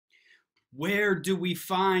Where do we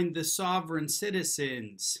find the sovereign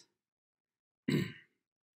citizens?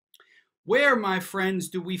 Where, my friends,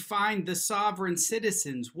 do we find the sovereign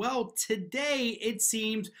citizens? Well, today it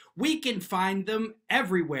seems we can find them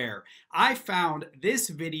everywhere. I found this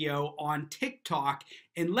video on TikTok,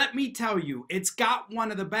 and let me tell you, it's got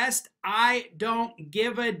one of the best I don't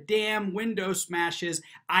give a damn window smashes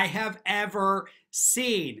I have ever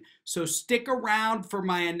seen. So stick around for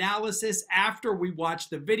my analysis after we watch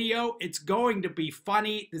the video. It's going to be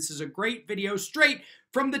funny. This is a great video straight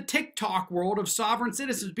from the TikTok world of sovereign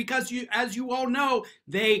citizens because, as you all know,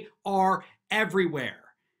 they are everywhere.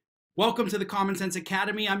 Welcome to the Common Sense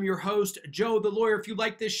Academy. I'm your host, Joe the Lawyer. If you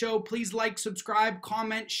like this show, please like, subscribe,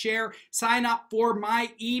 comment, share, sign up for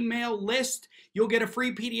my email list. You'll get a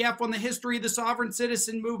free PDF on the history of the sovereign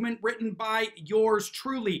citizen movement written by yours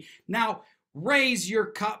truly. Now, raise your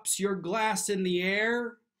cups, your glass in the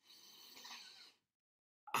air.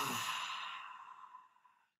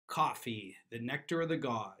 Coffee, the nectar of the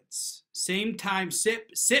gods. Same time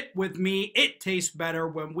sip, sip with me. It tastes better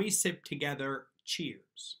when we sip together.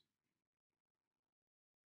 Cheers.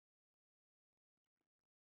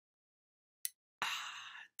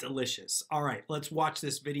 Delicious. All right, let's watch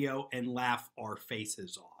this video and laugh our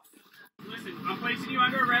faces off. Listen, I'm placing you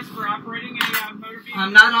under arrest for operating a motor vehicle.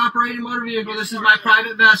 I'm not operating a motor vehicle. This is my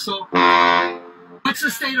private vessel. What's the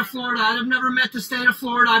state of Florida? I've never met the state of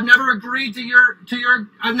Florida. I've never agreed to your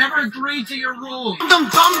I've never agreed to your rules. Put your hand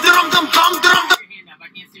up. I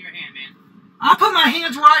can't see your hand, man. I'll put my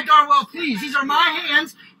hands where I darn well please. These are my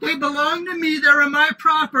hands. They belong to me. They're in my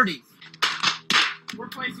property. We're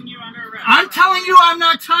placing you under arrest. I'm telling you I'm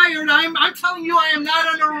not tired. I'm telling you I am not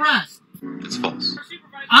under arrest. It's false.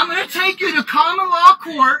 I'm going to take you to common law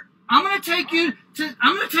court. I'm going to take you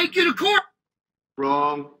to court.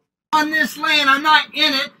 Wrong. On this land. I'm not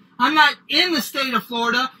in it. I'm not in the state of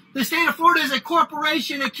Florida. The state of Florida is a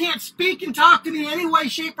corporation. It can't speak and talk to me any way,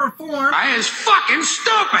 shape, or form. That is fucking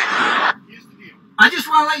stupid. Here's the deal. I just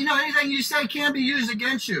want to let you know anything you say can be used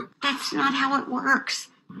against you. That's not how it works.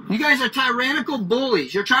 You guys are tyrannical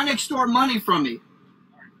bullies. You're trying to extort money from me.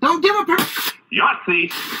 Don't give a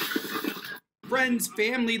Yahtzee. Friends,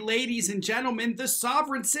 family, ladies, and gentlemen, the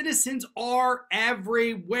sovereign citizens are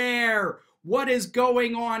everywhere. What is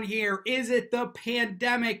going on here? Is it the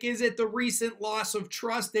pandemic? Is it the recent loss of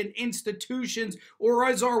trust in institutions? Or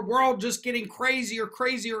is our world just getting crazier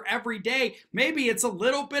every day? Maybe it's a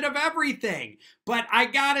little bit of everything. But I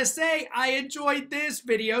gotta say, I enjoyed this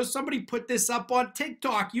video. Somebody put this up on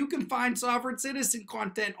TikTok. You can find sovereign citizen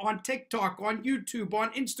content on TikTok, on YouTube,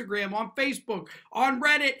 on Instagram, on Facebook, on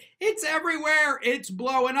Reddit. It's everywhere. It's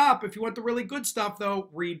blowing up. If you want the really good stuff, though,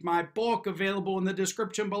 read my book, available in the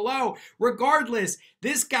description below. Regardless,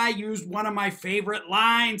 this guy used one of my favorite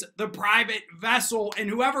lines, the private vessel, and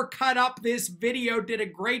whoever cut up this video did a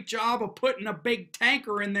great job of putting a big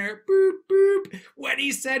tanker in there, boop, boop, when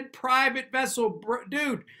he said private vessel.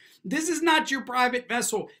 Dude, this is not your private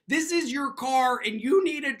vessel. This is your car, and you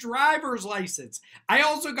need a driver's license. I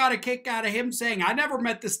also got a kick out of him saying, I never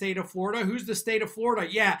met the state of Florida. Who's the state of Florida?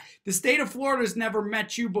 Yeah, the state of Florida's never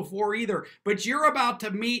met you before either, but you're about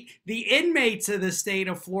to meet the inmates of the state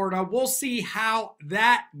of Florida. We'll see how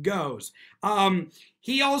that goes.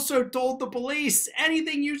 He also told the police,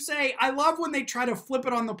 anything you say, I love when they try to flip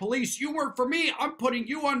it on the police. You work for me, I'm putting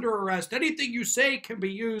you under arrest. Anything you say can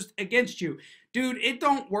be used against you. Dude, it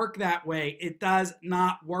don't work that way. It does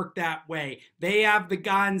not work that way. They have the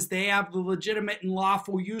guns. They have the legitimate and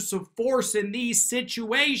lawful use of force in these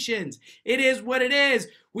situations. It is what it is.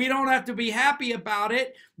 We don't have to be happy about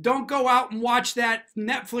it. Don't go out and watch that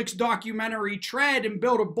Netflix documentary Tread and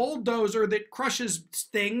build a bulldozer that crushes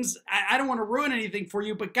things. I don't want to ruin anything for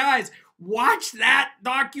you, but guys, watch that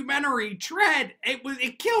documentary Tread.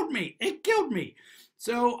 It killed me. It killed me.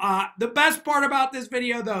 So the best part about this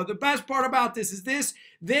video, though, the best part about this is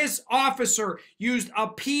this officer used a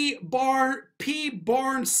P-Barn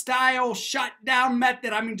style shutdown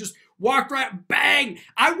method. I mean, just walked right, bang.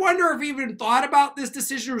 I wonder if he even thought about this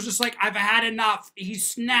decision. It was just like, I've had enough. He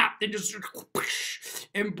snapped and just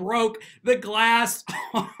and broke the glass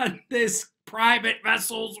on this private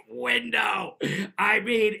vessel's window. I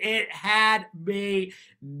mean, it had me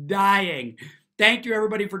dying. Thank you,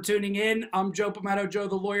 everybody, for tuning in. I'm Joe Palmetto, Joe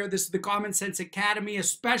the Lawyer. This is the Common Sense Academy. A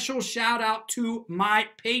special shout out to my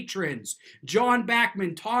patrons: John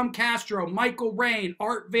Backman, Tom Castro, Michael Rain,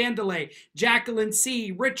 Art Vandelay, Jacqueline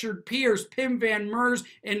C., Richard Pierce, Pim Van Mers,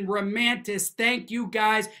 and Romantis. Thank you,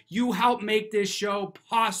 guys. You help make this show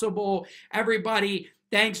possible. Everybody,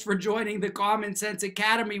 thanks for joining the Common Sense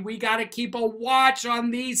Academy. We got to keep a watch on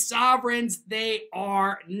these sovereigns. They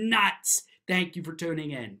are nuts. Thank you for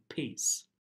tuning in. Peace.